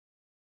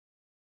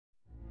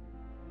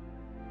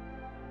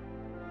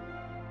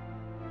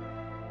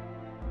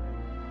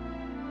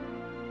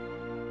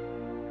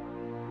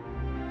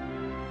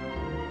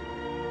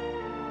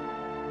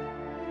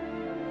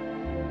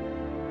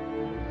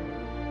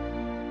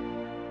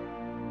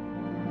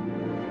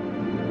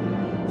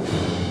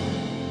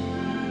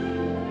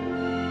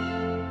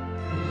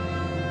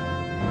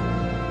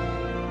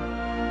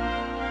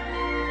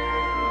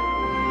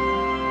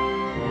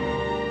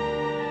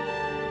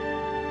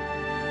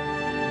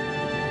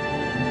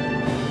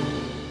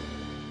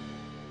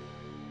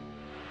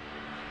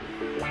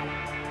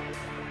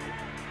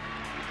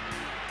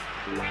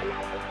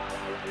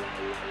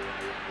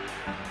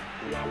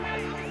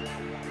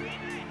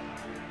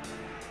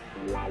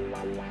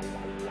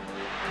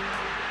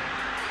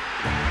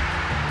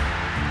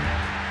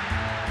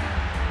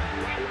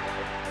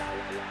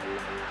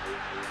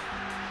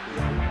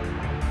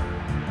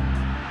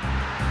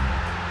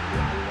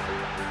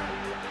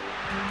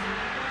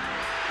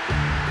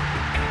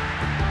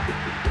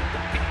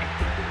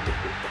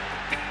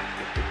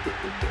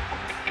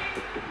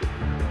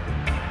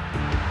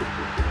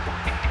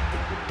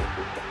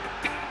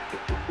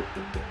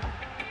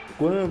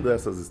quando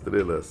essas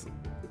estrelas,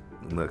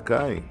 né,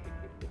 caem,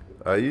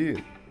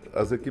 aí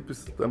as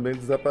equipes também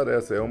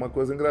desaparecem. É uma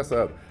coisa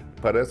engraçada.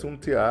 Parece um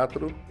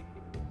teatro,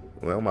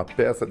 não é, uma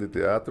peça de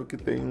teatro que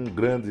tem uma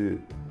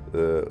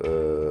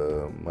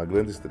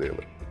grande estrela.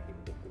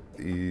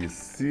 E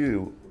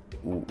se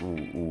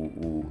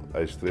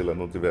a estrela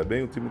não estiver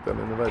bem, o time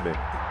também não vai bem.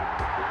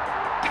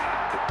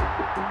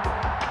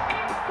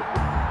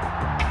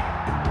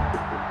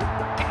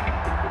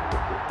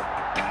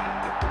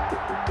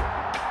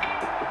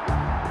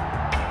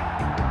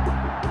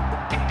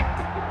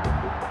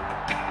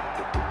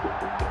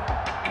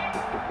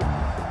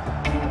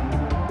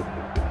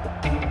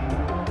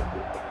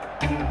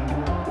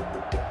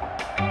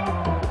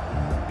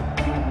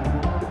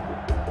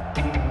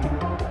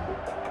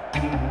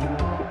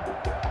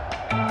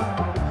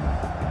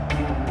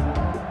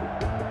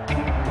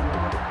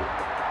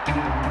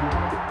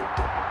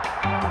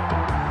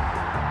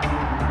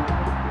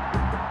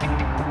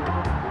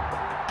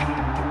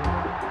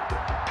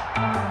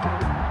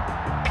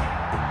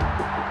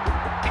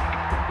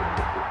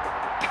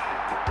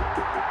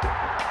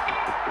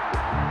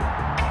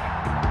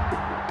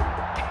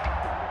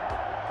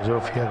 Yo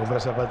fui a comprar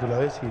zapatos una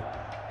vez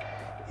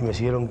y me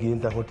siguieron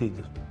 500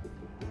 motitos.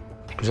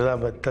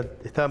 Pero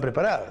estaban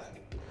preparadas.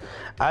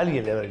 A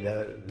alguien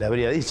le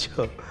habría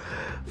dicho.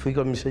 Fui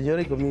con mi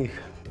señora y con mi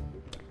hija.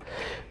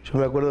 Yo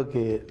me acuerdo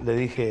que le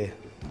dije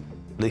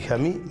a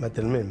mí,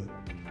 mátenme,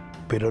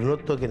 pero no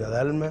toquen a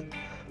Dalma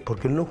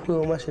porque no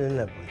juego más en el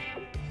Napoli.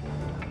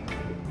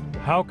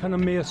 How can a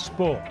mere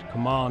sport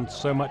command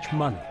so much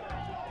money,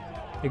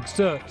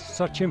 exert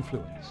such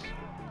influence,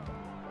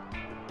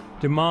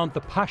 demand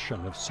the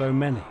passion of so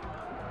many?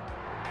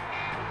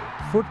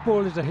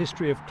 Football is a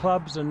history of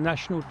clubs and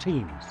national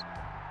teams,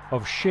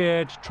 of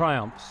shared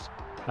triumphs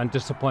and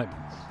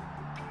disappointments.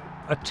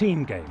 A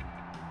team game.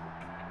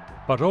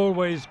 But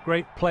always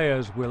great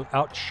players will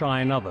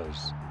outshine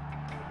others.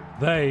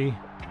 They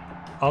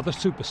are the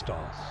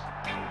superstars.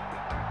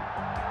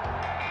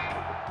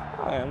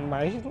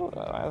 Mas eu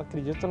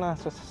acredito na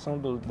associação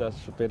da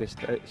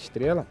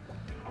superestrela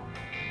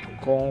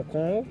com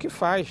o que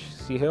faz,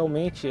 se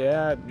realmente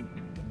é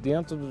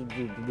dentro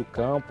do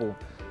campo,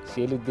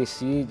 se ele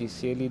decide,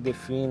 se ele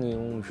define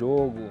um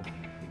jogo,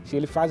 se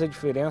ele faz a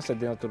diferença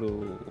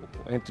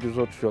entre os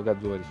outros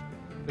jogadores.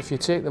 If you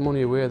take the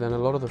money away, then a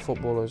lot of the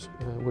footballers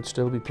would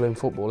still be playing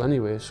football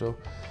anyway, so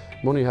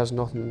money has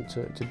nothing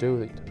to do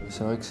with it.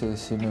 C'est vrai que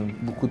c'est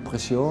beaucoup de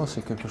pression,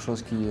 c'est quelque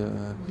chose qui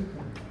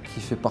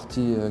fait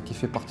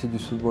partie du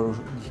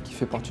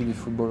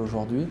football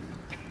aujourd'hui.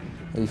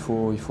 Et il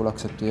faut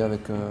l'accepter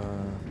avec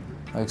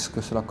ce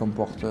que cela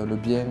comporte, le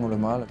bien ou le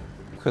mal.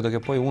 Credo che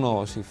poi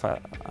uno si fa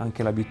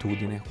anche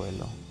l'abitudine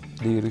quello.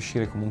 Devi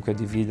riuscire comunque a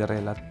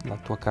dividere la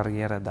tua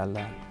carriera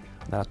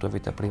dalla tua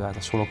vita privata,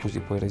 solo così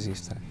puoi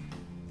resistere.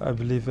 I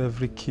believe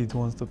every kid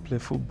wants to play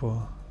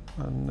football,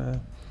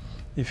 and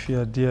if you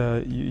are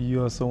there,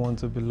 you also want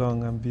to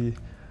belong and be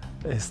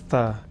a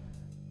star.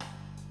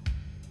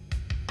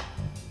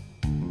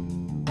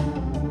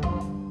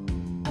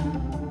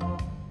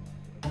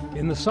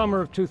 In the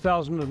summer of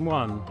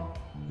 2001,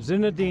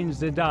 Zinedine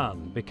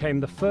Zidane became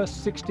the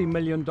first $60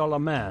 million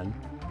man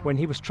when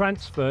he was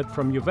transferred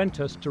from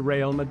Juventus to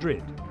Real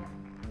Madrid.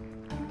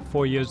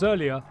 4 years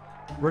earlier,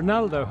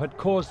 Ronaldo had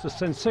caused a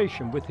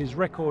sensation with his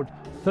record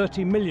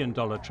 $30 million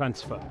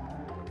transfer.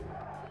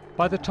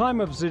 By the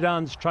time of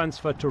Zidane's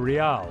transfer to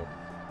Real,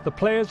 the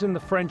players in the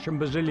French and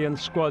Brazilian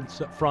squads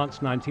at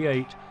France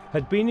 '98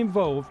 had been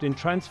involved in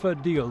transfer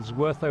deals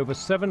worth over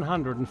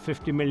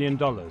 $750 million.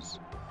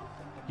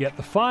 Yet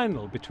the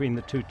final between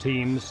the two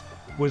teams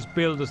was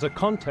billed as a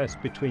contest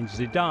between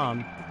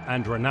Zidane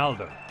and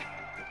Ronaldo.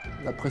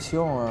 La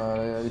pression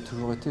elle a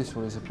toujours été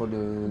sur les épaules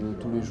de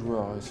tous les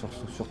joueurs, et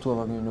surtout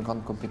avant une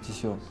grande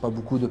compétition. Pas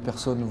beaucoup de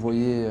personnes nous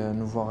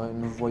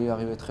voyaient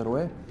arriver très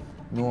loin.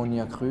 Nous, on y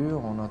a cru,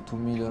 on a tout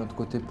mis de notre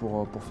côté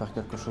pour faire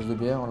quelque chose de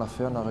bien. On l'a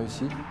fait, on a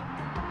réussi.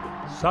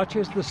 Such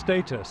is the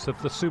status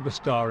of the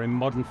superstar in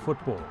modern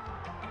football,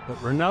 that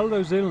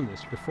Ronaldo's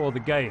illness before the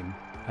game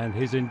and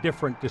his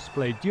indifferent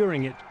display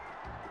during it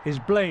is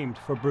blamed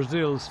for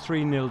Brazil's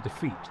 3-0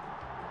 defeat.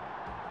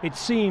 It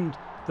seemed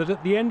that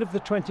at the end of the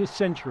 20th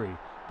century,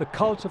 the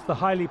cult of the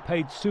highly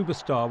paid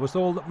superstar was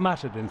all that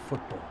mattered in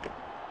football.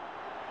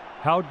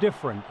 How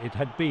different it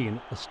had been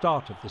at the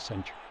start of the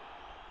century.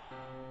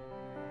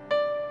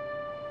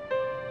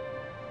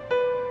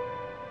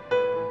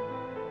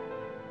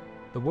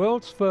 The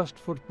world's first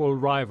football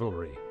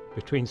rivalry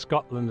between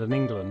Scotland and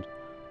England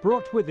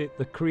brought with it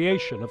the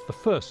creation of the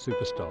first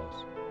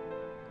superstars.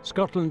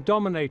 Scotland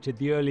dominated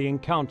the early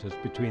encounters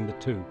between the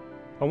two,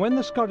 and when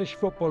the Scottish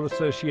Football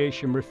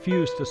Association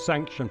refused to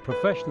sanction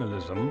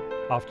professionalism,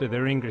 after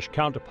their English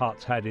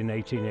counterparts had in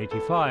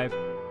 1885,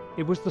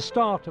 it was the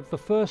start of the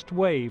first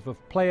wave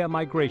of player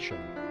migration,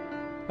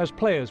 as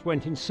players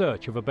went in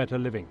search of a better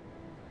living.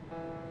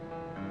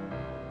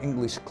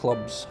 English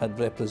clubs had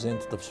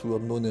representatives who were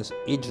known as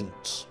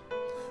agents,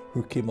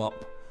 who came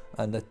up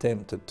and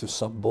attempted to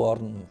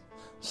suborn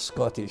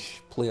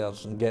Scottish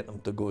players and get them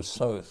to go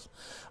south.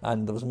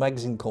 And there was a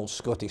magazine called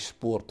Scottish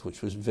Sport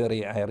which was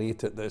very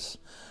irate at this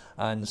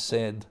and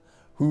said,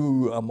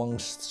 who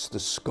amongst the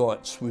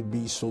Scots would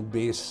be so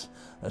base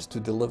as to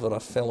deliver a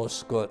fellow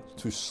Scot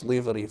to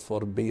slavery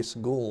for base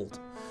gold?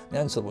 The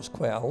answer was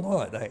quite a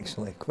lot,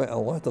 actually, quite a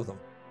lot of them.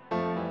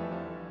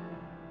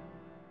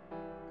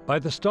 By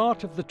the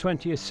start of the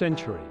 20th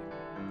century,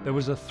 there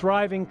was a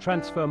thriving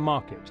transfer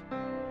market,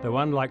 though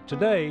unlike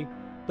today,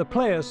 the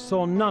players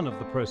saw none of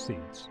the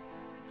proceeds,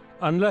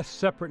 unless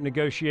separate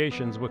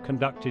negotiations were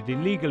conducted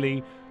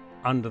illegally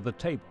under the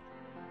table.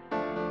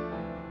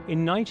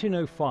 In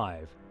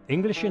 1905,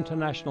 English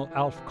international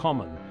Alf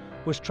Common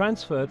was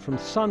transferred from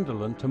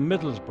Sunderland to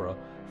Middlesbrough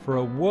for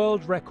a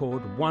world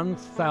record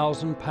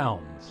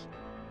 £1,000.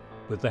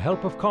 With the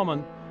help of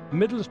Common,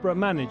 Middlesbrough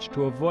managed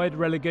to avoid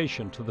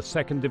relegation to the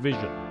second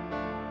division.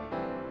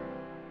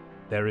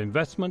 Their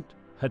investment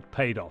had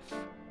paid off.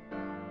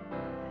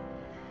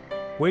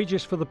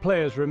 Wages for the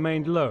players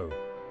remained low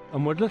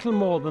and were little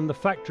more than the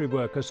factory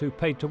workers who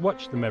paid to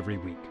watch them every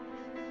week.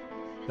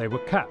 They were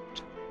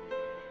capped.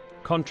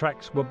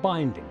 Contracts were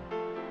binding.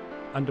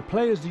 And a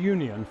players'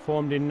 union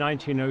formed in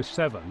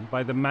 1907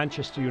 by the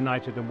Manchester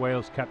United and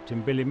Wales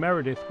captain Billy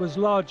Meredith was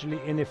largely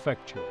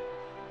ineffectual.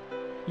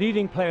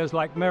 Leading players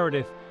like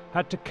Meredith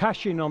had to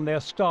cash in on their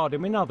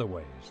stardom in other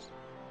ways.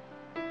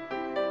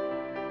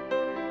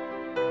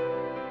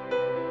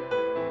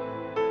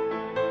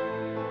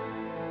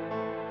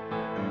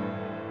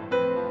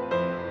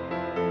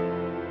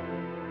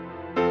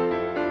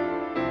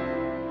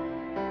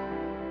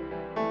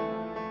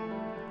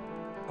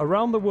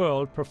 Around the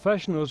world,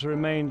 professionals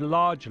remained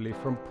largely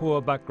from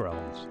poor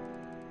backgrounds,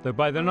 though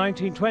by the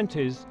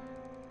 1920s,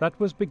 that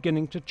was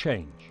beginning to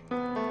change.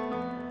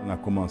 On a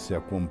commencé à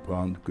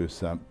comprendre que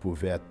ça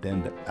pouvait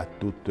atteindre à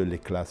toutes les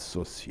classes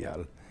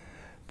sociales,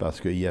 parce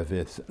qu'il y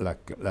avait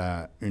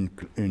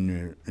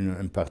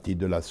une partie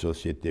de la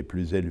société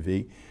plus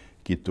élevée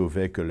qui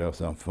trouvait que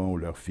leurs enfants ou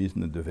leurs fils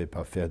ne devaient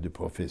pas faire du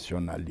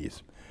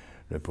professionnalisme.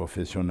 Le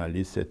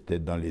professionnalisme, c'était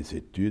dans les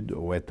études,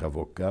 ou être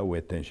avocat, ou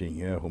être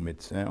ingénieur, ou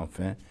médecin,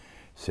 enfin,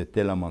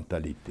 c'était la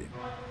mentalité.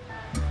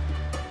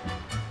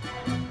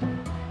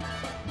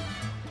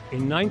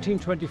 In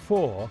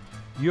 1924,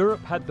 Europe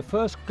had the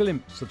first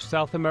glimpse of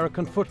South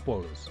American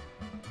footballers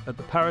at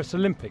the Paris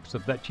Olympics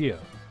of that year.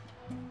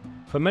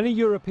 For many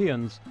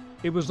Europeans,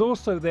 it was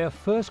also their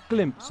first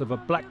glimpse of a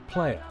black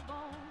player,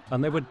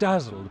 and they were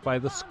dazzled by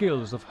the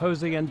skills of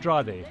Jose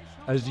Andrade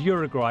as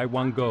Uruguay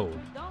won gold.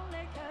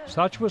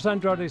 Such was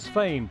Andrade's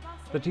fame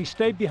that he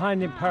stayed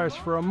behind in Paris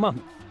for a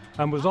month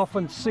and was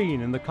often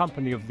seen in the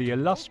company of the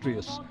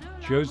illustrious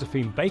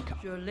Josephine Baker.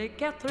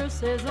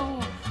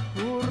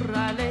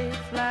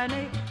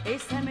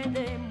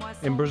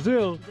 In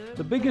Brazil,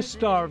 the biggest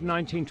star of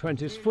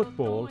 1920s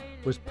football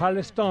was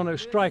Paulistano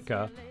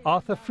striker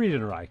Arthur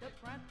Friedenreich.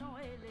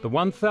 The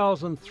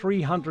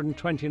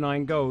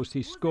 1,329 goals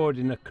he scored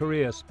in a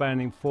career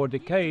spanning 4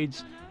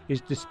 decades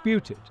is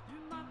disputed,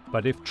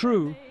 but if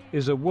true,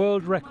 is a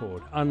world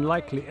record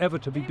unlikely ever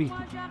to be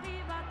beaten.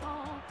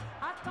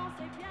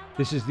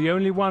 This is the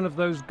only one of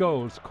those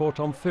goals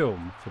caught on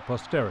film for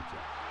posterity.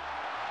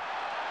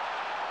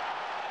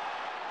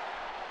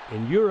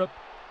 In Europe,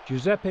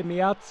 Giuseppe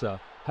Meazza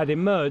had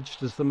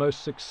emerged as the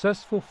most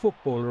successful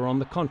footballer on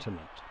the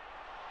continent.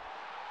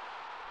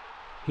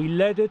 He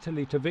led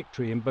Italy to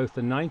victory in both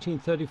the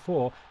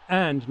 1934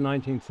 and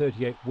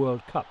 1938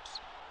 World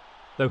Cups,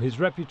 though his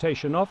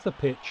reputation off the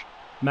pitch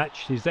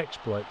matched his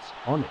exploits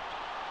on it.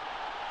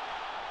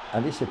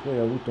 Avesse poi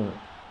avuto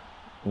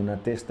una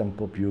testa un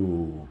po'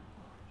 più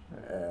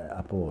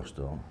a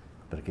posto,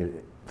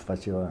 perché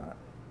faceva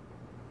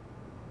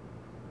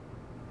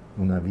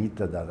una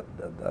vita da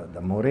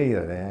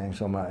morire,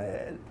 insomma,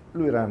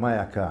 lui era mai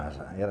a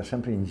casa, era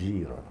sempre in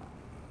giro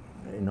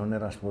e non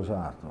era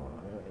sposato,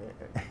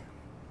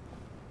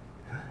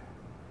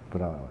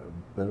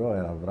 però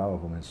era bravo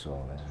come il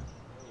sole.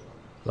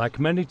 Like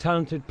many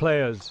talented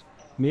players,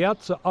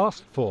 Meazza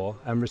asked for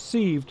and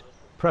received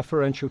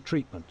preferential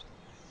treatment.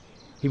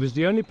 He was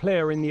the only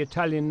player in the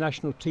Italian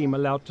national team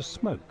allowed to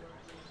smoke,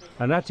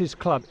 and at his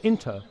club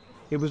Inter,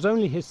 it was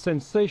only his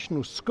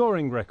sensational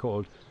scoring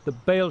record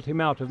that bailed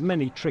him out of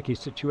many tricky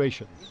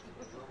situations.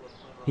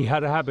 He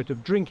had a habit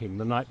of drinking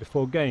the night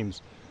before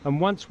games,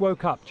 and once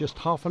woke up just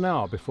half an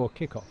hour before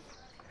kick-off.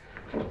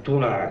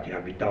 Fortuna che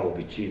abitavo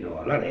vicino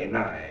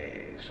all'arena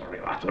e sono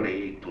arrivato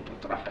lì tutto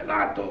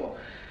trafelato,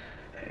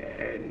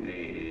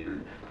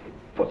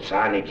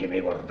 Pozzani che mi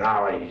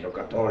guardava, i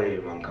giocatori,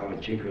 mancavano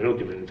 5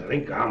 minuti per entrare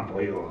in campo,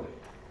 io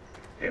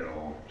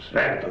ero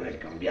svelto nel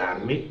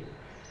cambiarmi,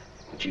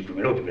 in 5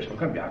 minuti mi sono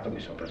cambiato,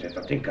 mi sono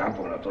presentato in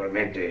campo,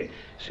 naturalmente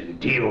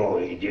sentivo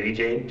i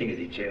dirigenti che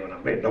dicevano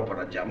beh dopo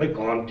raggiamo i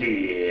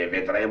conti e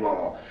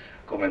vedremo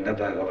come è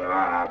andata,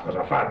 cosa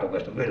ha fatto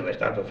questo qui, dove è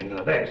stato fino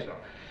adesso.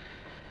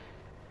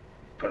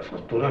 Per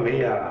fortuna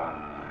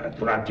mia,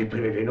 durante i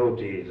primi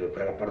minuti di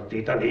quella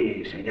partita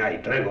lì segnai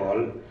 3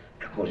 gol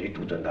e così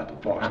tutto è andato a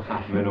posto.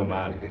 Meno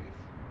male.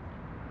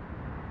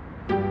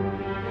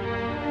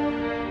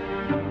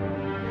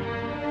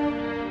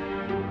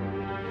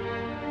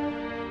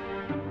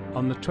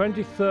 the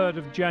 23rd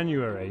of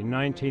January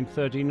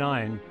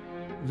 1939,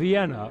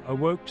 Vienna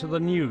awoke to the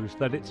news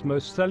that its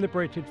most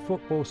celebrated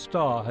football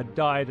star had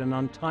died an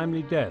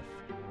untimely death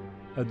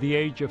at the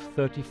age of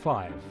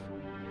 35.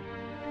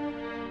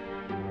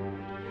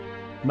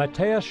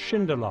 Matthias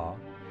Schindler,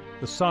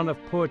 the son of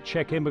poor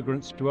Czech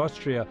immigrants to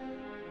Austria,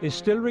 is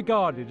still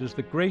regarded as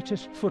the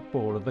greatest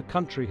footballer the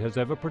country has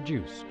ever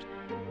produced.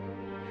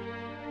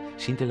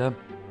 Schindler,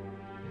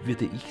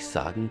 würde ich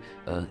sagen,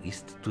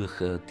 ist durch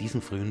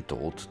diesen frühen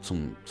Tod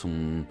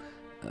zum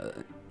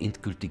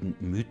endgültigen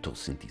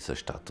Mythos in dieser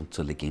Stadt und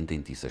zur Legende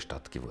in dieser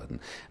Stadt geworden.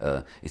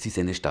 Es ist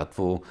eine Stadt,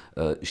 wo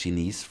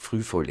Genies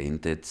früh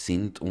vollendet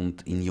sind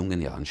und in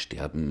jungen Jahren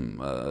sterben.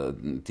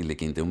 Die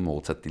Legende um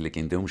Mozart, die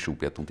Legende um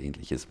Schubert und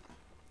Ähnliches.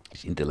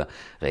 Schindler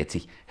reiht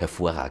sich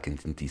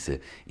hervorragend in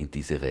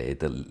diese Reihe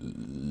der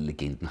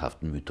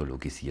legendenhaften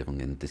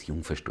Mythologisierungen des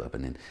jung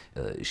verstorbenen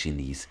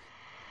Genies.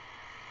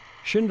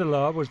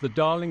 Schindler was the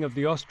darling of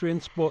the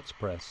Austrian sports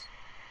press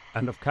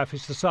and of cafe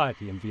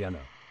society in Vienna.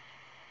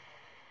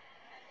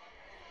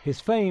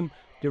 His fame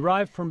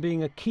derived from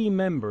being a key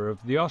member of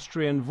the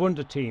Austrian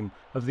Wunderteam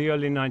of the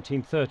early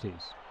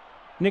 1930s.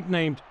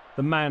 Nicknamed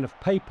the Man of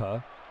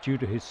Paper due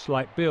to his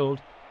slight build,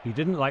 he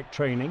didn't like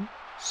training,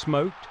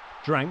 smoked,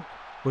 drank,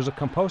 was a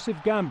compulsive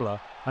gambler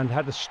and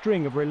had a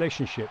string of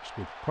relationships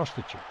with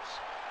prostitutes.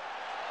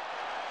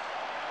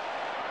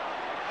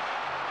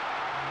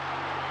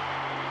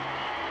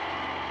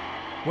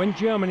 When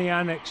Germany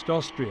annexed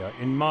Austria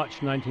in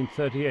March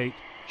 1938,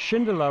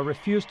 Schindler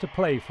refused to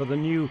play for the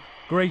new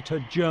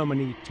Greater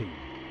Germany team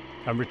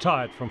and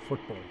retired from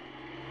football.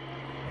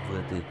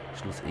 Wurde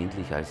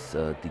schlussendlich, als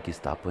die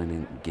Gestapo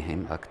einen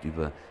Geheimakt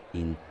über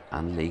ihn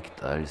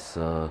anlegt, als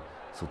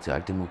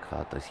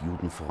Sozialdemokrat, als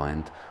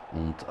Judenfreund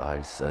und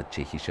als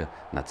tschechischer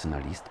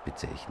Nationalist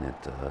bezeichnet.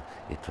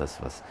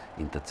 Etwas, was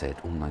in der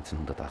Zeit um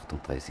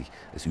 1938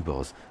 als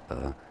überaus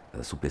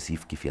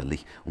subversiv,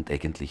 gefährlich und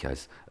eigentlich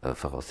als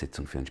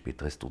Voraussetzung für ein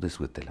späteres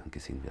Todesurteil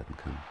angesehen werden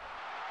kann.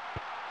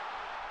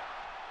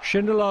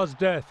 Schindler's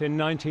death in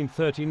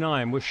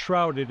 1939 was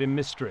shrouded in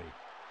mystery.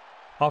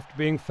 After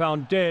being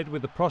found dead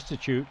with a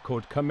prostitute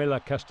called Camilla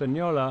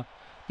Castagnola,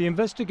 the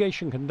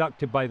investigation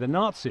conducted by the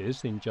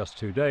Nazis in just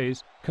 2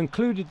 days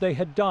concluded they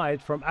had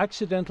died from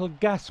accidental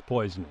gas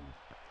poisoning.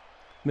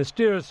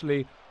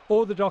 Mysteriously,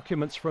 all the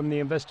documents from the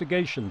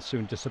investigation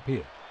soon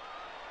disappeared.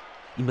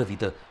 Immer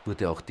wieder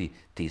wurde auch die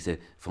These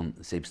von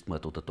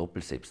Selbstmord oder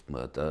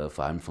Doppelselbstmord,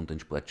 vor allem von den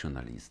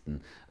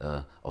Sportjournalisten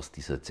aus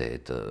dieser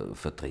Zeit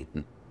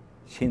vertreten.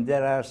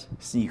 Schindler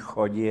s ní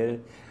chodil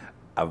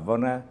a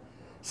ona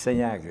se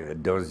nějak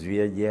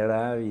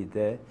dozvěděla,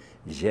 víte,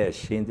 že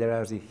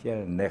Schindler si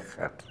chtěl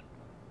nechat.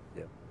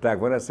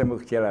 Tak ona se mu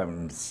chtěla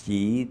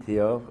mstít,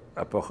 jo,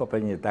 a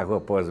pochopení tak ho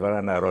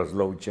pozvala na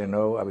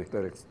rozloučenou, abych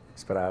to řekl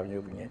správně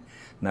úplně,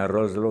 na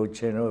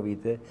rozloučenou,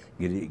 víte,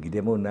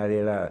 kde mu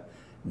nalila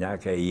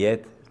nějaké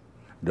jed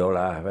do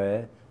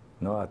láhve,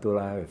 no a tu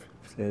láhve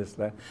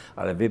přinesla,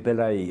 ale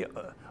vypila jí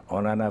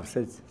ona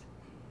napřed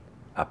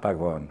a pak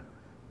on.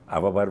 A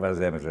oba dva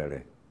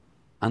zemřeli.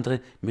 Andere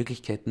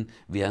Möglichkeiten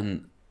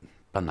wären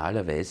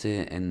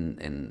banalerweise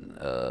ein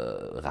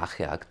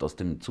Racheakt aus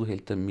dem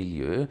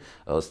Zuhältermilieu,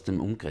 aus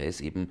dem Umkreis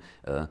eben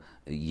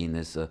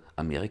jenes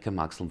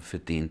Amerika-Maxl, für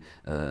den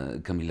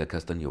Camilla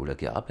Castagnola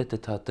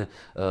gearbeitet hatte.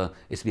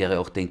 Es wäre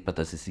auch denkbar,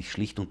 dass es sich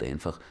schlicht und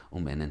einfach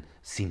um einen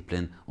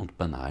simplen und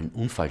banalen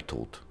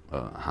Unfalltod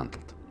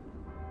handelt.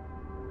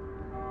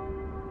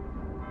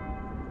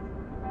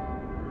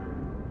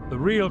 The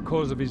real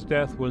cause of his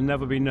death will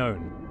never be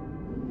known,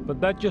 but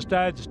that just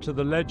adds to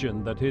the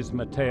legend that is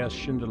Matthias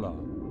Schindler.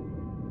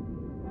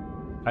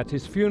 At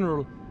his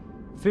funeral,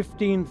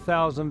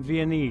 15,000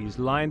 Viennese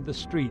lined the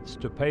streets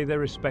to pay their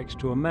respects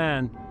to a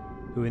man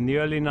who in the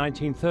early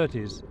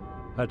 1930s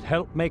had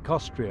helped make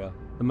Austria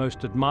the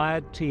most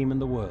admired team in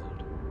the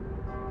world.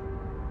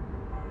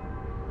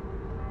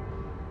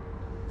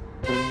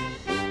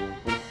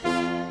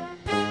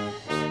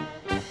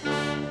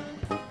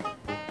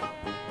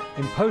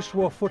 In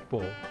post-war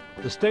football,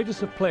 the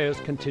status of players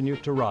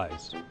continued to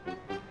rise.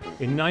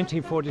 In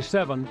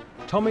 1947,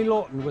 Tommy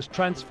Lawton was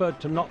transferred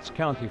to Notts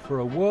County for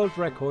a world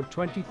record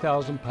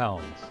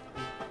 £20,000.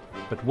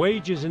 But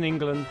wages in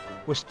England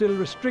were still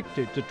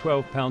restricted to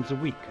 £12 a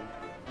week.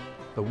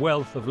 The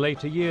wealth of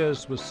later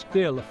years was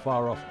still a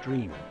far-off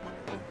dream.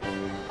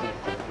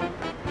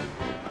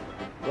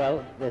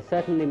 Well, there's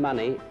certainly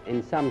money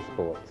in some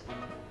sports,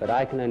 but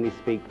I can only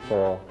speak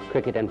for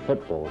cricket and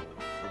football.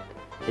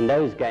 In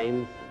those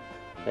games,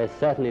 there's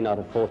certainly not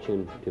a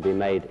fortune to be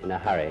made in a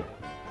hurry.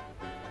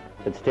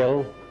 But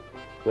still,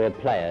 we're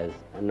players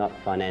and not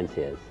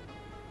financiers.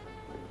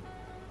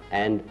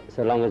 And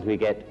so long as we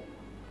get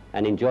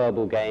an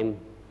enjoyable game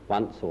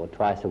once or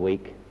twice a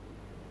week,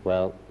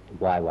 well,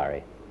 why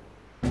worry?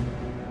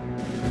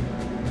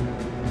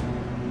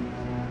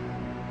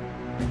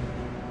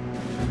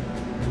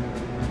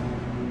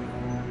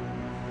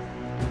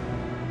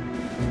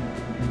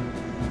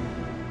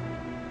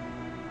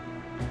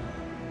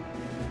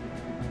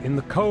 In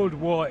the Cold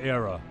War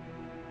era,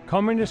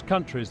 communist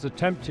countries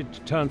attempted to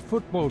turn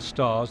football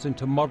stars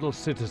into model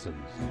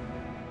citizens.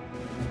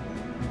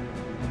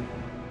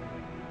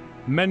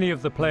 Many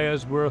of the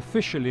players were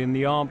officially in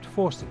the armed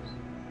forces.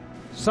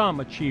 Some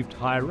achieved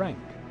high rank,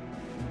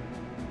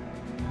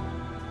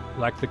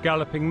 like the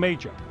galloping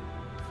major,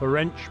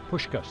 Ferenc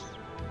Puskás.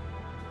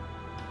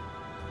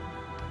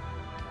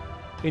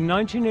 In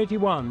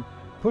 1981,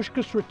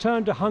 Puskás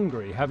returned to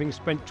Hungary, having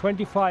spent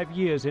 25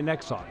 years in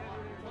exile.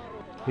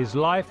 His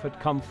life had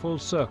come full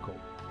circle.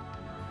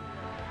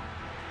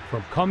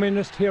 From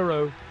communist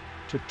hero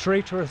to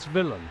traitorous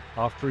villain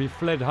after he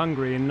fled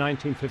Hungary in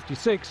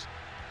 1956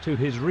 to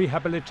his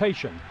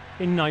rehabilitation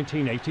in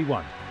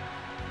 1981.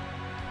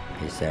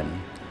 Hiszen,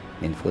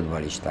 mint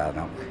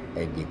futballistának,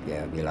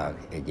 világ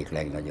egyik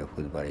legnagyobb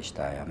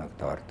futballistájának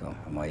tartom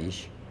ma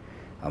is.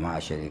 A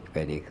második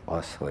pedig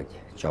az,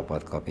 hogy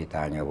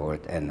csapatkapitánya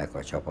volt ennek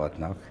a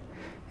csapatnak,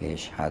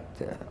 és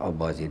hát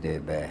abban az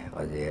időben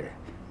azért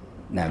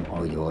nem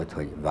úgy volt,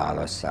 hogy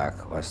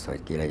válasszák azt,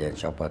 hogy ki legyen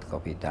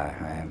csapatkapitány,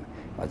 hanem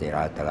azért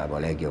általában a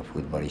legjobb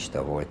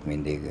futballista volt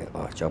mindig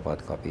a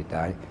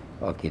csapatkapitány,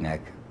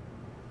 akinek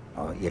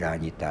a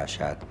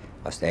irányítását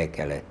azt el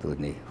kellett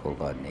tudni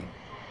fogadni.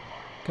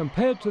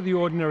 Compared to the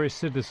ordinary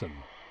citizen,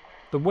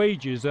 the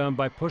wages earned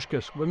by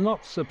Puskás were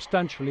not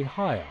substantially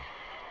higher.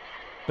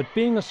 But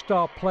being a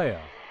star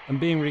player and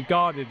being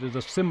regarded as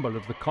a symbol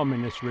of the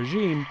communist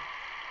regime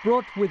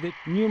brought with it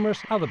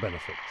numerous other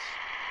benefits.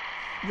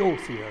 Jó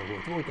szíve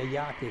volt egy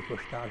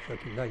játékos társ,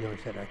 aki nagyon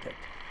szeretett.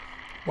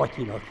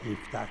 Batyinak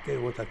hívták, ő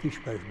volt a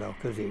Kispestben a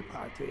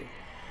középhátvéd.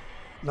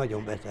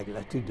 Nagyon beteg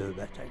lett,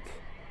 tüdőbeteg.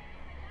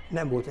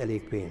 Nem volt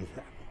elég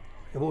pénze.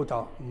 Volt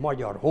a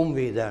magyar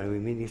honvédelmi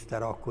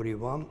miniszter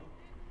akkoriban,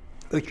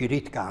 öcsi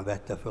ritkán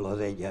vette föl az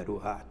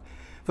egyenruhát.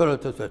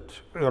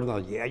 Fölöltözött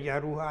őrnagyi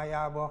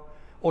egyenruhájába,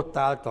 ott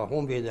állt a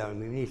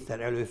honvédelmi miniszter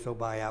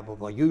előszobájába,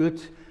 vagy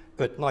ült,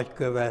 5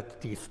 nagykövet,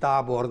 10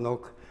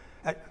 tábornok.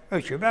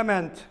 Öcsi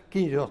bement,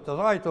 kinyitott az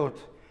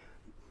ajtót,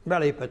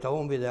 belépett a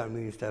honvédelmi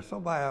miniszter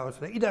szobájába, azt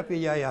mondta, ide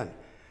figyeljen,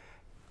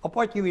 a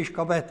Patyi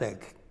Miska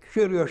beteg,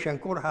 sürgősen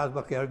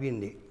kórházba kell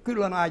vinni.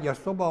 Külön ágyas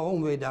szoba a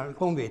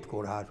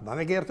honvédkórházban.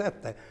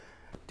 Megértette?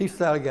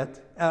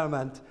 Tisztelget,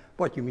 elment,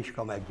 Patyi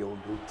Miska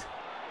meggyógyult.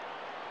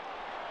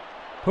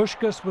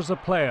 Puskás was a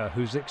player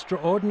whose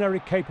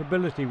extraordinary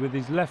capability with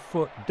his left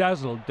foot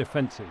dazzled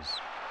defences.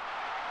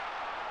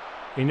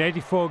 In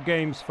 84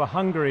 games for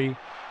Hungary,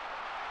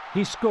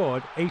 he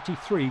scored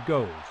 83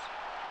 goals.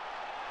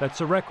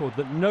 That's a record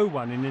that no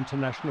one in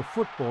international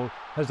football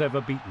has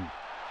ever beaten.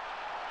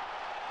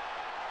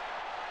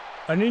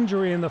 An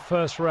injury in the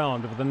first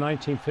round of the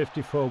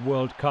 1954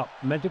 World Cup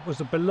meant it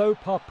was a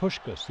below-par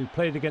Puskás who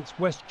played against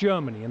West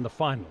Germany in the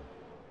final.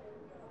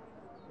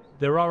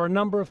 There are a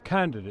number of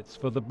candidates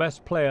for the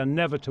best player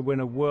never to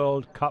win a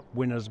World Cup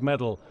winner's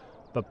medal,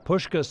 but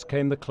Puskás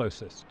came the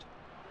closest.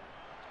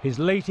 His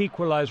late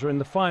equaliser in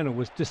the final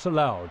was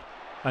disallowed,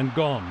 and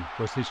gone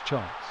was his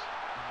chance.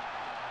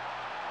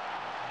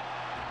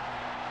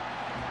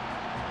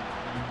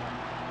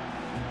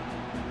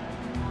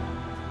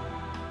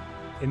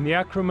 In the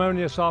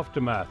acrimonious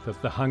aftermath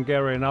of the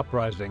Hungarian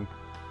uprising,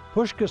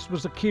 Puskás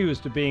was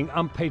accused of being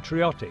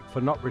unpatriotic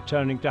for not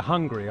returning to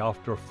Hungary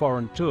after a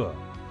foreign tour.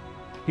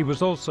 He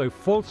was also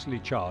falsely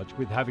charged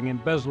with having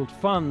embezzled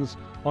funds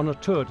on a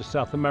tour to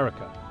South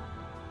America.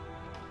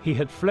 He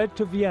had fled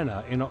to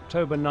Vienna in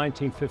October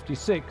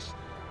 1956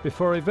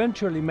 before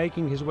eventually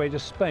making his way to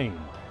Spain,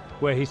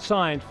 where he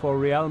signed for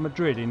Real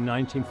Madrid in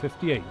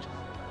 1958,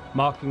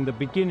 marking the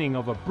beginning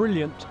of a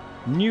brilliant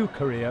new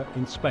career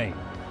in Spain.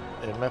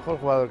 El mejor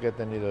jugador que he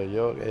tenido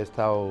yo, he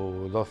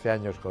estado 12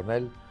 años con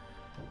él,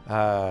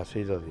 ha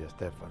sido Di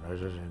Stéfano,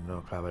 eso sí,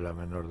 no cabe la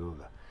menor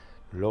duda.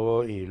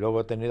 Luego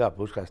he tenido a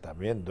Puskás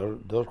también,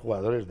 dos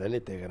jugadores de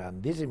élite,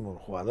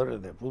 grandísimos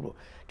jugadores de fútbol,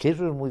 que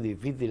eso es muy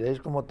difícil, es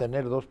como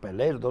tener 2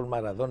 Pelés, 2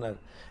 Maradonas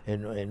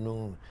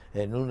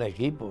en un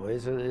equipo,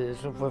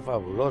 eso fue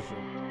fabuloso.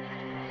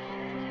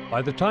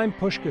 By the time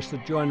Puskás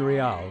had joined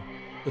Real,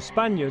 the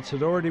Spaniards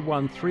had already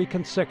won 3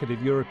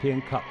 consecutive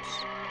European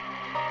Cups.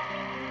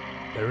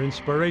 Their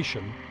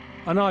inspiration,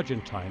 an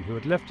Argentine who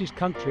had left his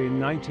country in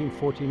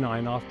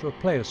 1949 after a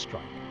players'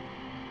 strike,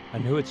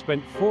 and who had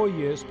spent 4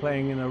 years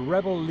playing in a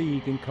rebel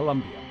league in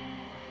Colombia.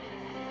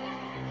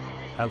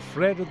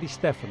 Alfredo Di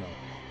Stéfano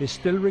is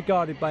still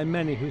regarded by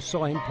many who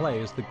saw him play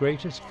as the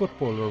greatest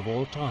footballer of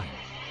all time.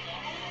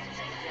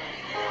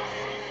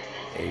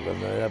 Y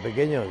cuando era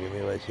pequeño, que me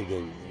iba a decir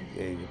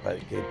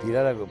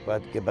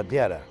que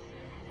pateara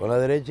con la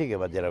derecha y que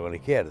pateara con la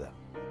izquierda.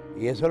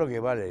 Y eso es lo que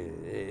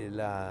vale,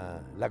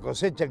 la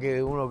cosecha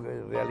que uno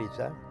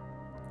realiza,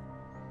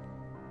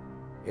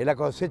 es la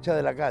cosecha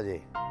de la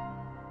calle,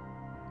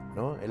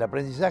 ¿no? El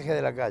aprendizaje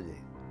de la calle,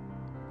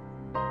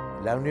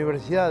 la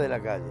universidad de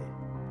la calle.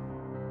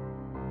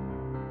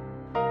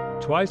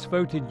 Twice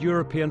voted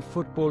European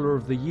Footballer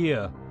of the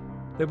Year,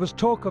 there was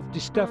talk of Di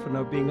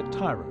Stéfano being a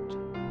tyrant.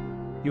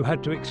 You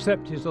had to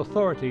accept his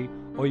authority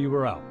or you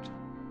were out.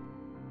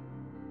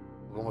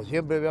 Como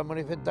siempre voy a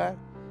manifestar,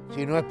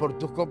 si no es por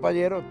tus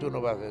compañeros, tú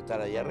no vas a estar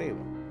ahí arriba.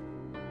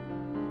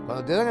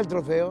 Cuando te dan el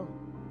trofeo,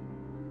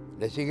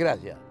 le decís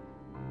gracias,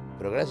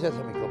 pero gracias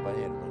a mis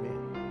compañeros también.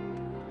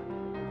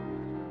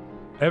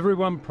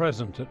 Everyone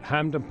present at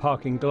Hampden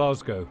Park in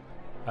Glasgow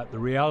at the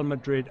Real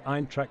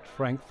Madrid-Eintracht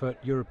Frankfurt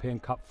European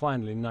Cup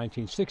final in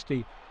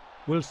 1960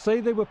 will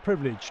say they were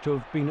privileged to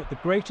have been at the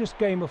greatest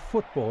game of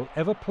football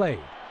ever played.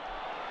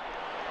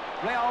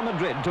 Real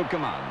Madrid took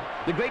command.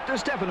 The great Di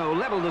Stefano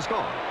leveled the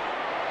score.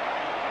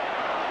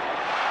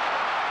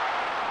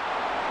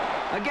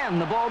 Again,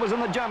 the ball was in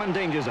the German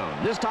danger zone.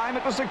 This time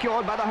it was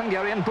secured by the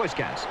Hungarian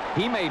Puskás.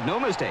 He made no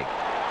mistake.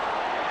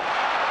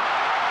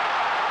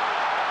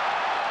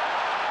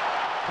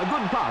 A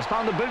good pass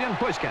found the brilliant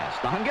Puskás.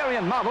 The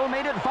Hungarian marvel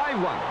made it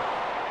 5-1.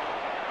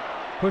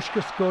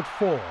 Puskás scored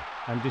 4,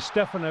 and Di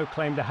Stefano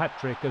claimed a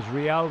hat-trick as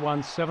Real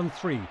won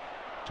 7-3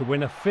 to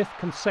win a 5th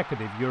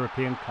consecutive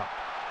European Cup.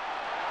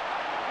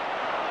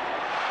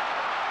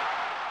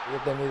 Yo he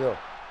tenido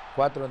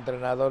 4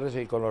 entrenadores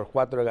y con los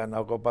 4 he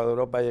ganado Copa de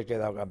Europa y he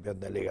quedado campeón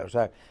de Liga. O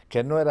sea,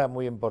 que no era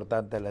muy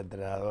importante el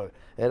entrenador,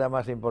 era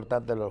más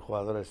importante los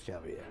jugadores que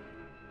había.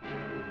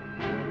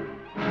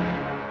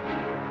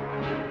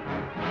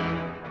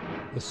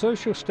 The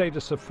social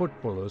status of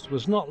footballers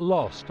was not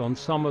lost on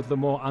some of the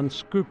more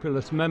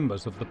unscrupulous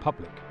members of the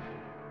public.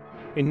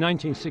 In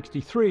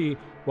 1963,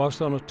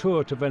 whilst on a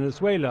tour to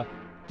Venezuela,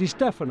 Di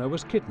Stefano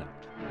was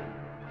kidnapped.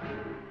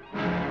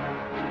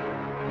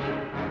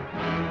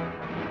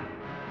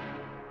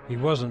 He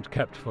wasn't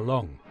kept for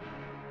long.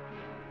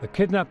 The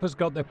kidnappers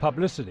got their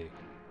publicity,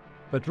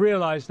 but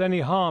realized any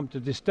harm to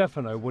Di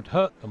Stefano would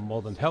hurt them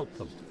more than help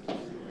them.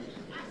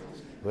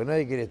 Pues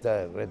nadie quiere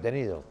estar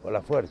retenido por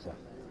la fuerza.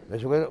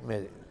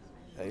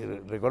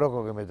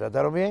 Reconozco que me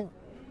trataron bien,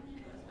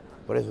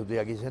 por eso estoy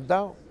aquí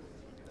sentado,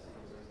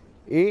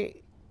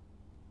 y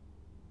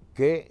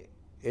que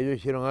ellos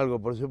hicieron algo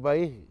por su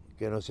país,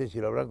 que no sé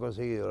si lo habrán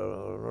conseguido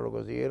o no lo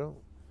consiguieron,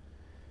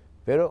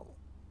 pero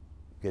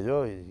que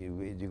yo,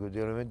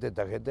 indiscutiblemente,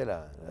 esta gente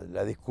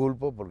la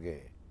disculpo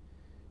porque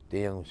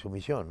tenían su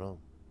misión, ¿no?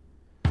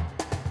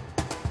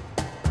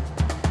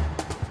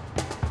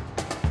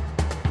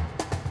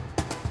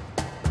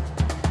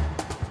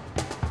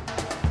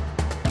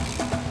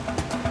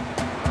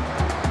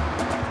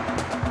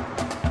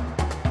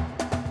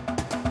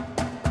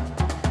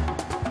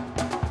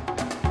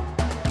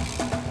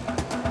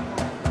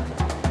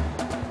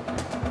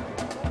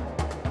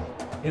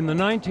 In the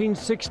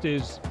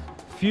 1960s,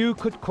 few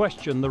could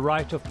question the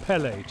right of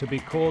Pelé to be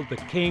called the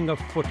king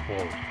of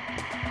football.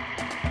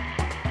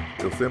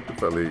 Eu sempre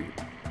falei,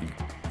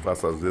 e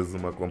faço às vezes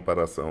uma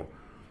comparação,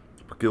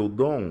 porque o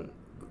dom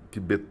que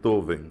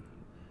Beethoven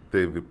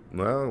teve,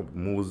 não é um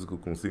músico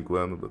com 5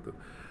 anos,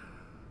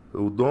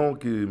 o dom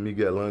que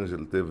Miguel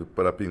Ângelo teve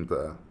para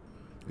pintar,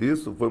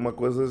 isso foi uma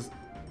coisa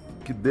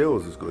que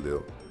Deus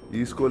escolheu.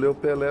 E escolheu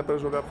Pelé para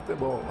jogar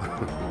futebol.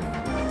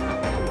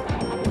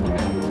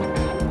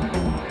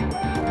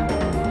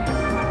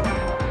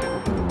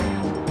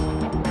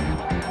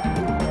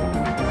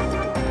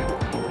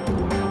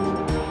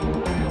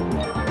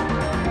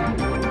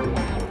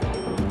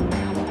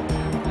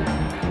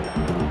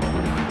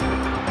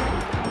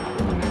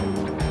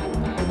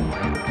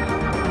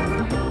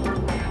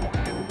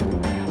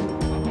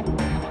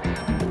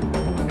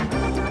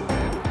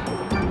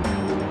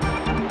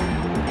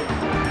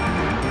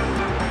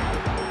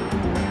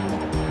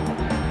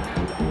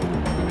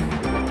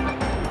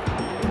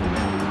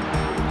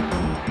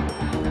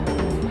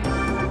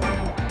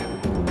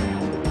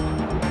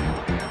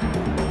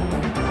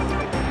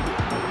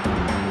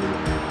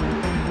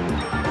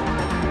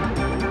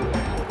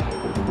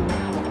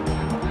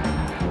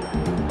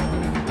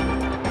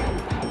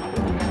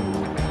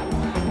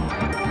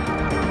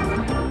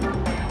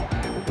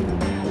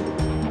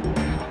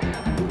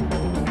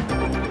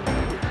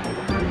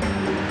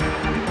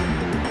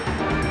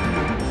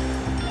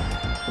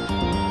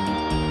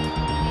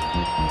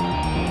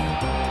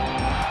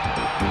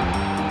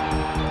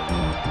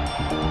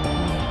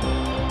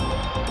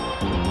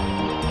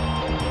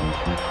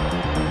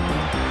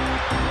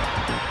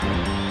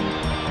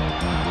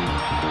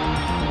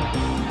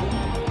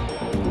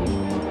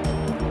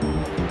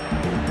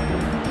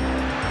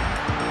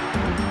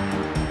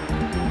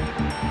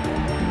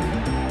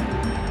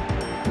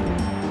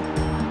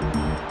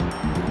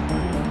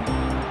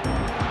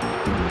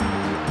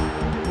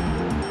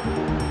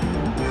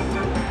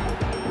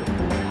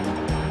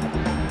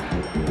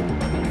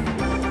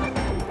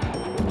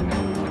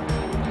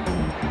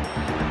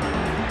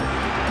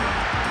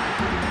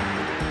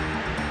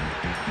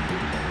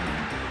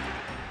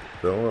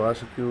 Então eu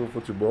acho que o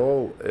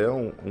futebol é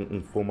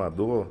um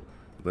formador,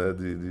 né,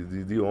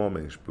 de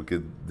homens,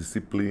 porque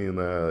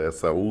disciplina, é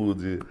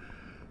saúde,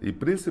 e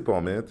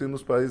principalmente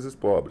nos países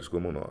pobres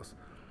como o nosso.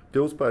 Porque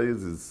os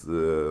países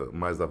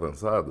mais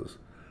avançados,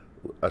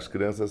 as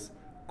crianças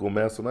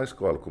começam na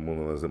escola,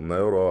 como na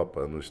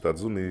Europa, nos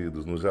Estados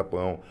Unidos, no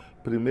Japão.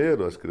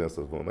 Primeiro as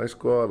crianças vão na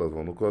escola,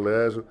 vão no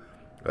colégio,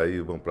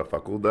 aí vão para a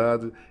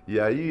faculdade, e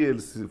aí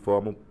eles se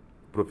formam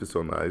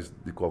profissionais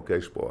de qualquer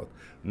esporte.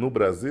 No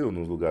Brasil,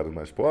 nos lugares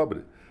mais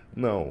pobres,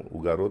 não. O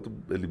garoto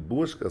ele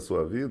busca a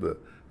sua vida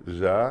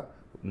já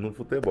no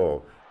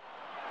futebol.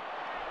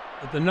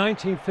 At the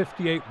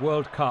 1958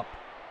 World Cup,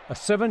 a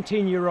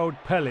 17-year-old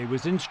Pelé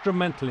was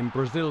instrumental in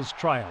Brazil's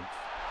triumph.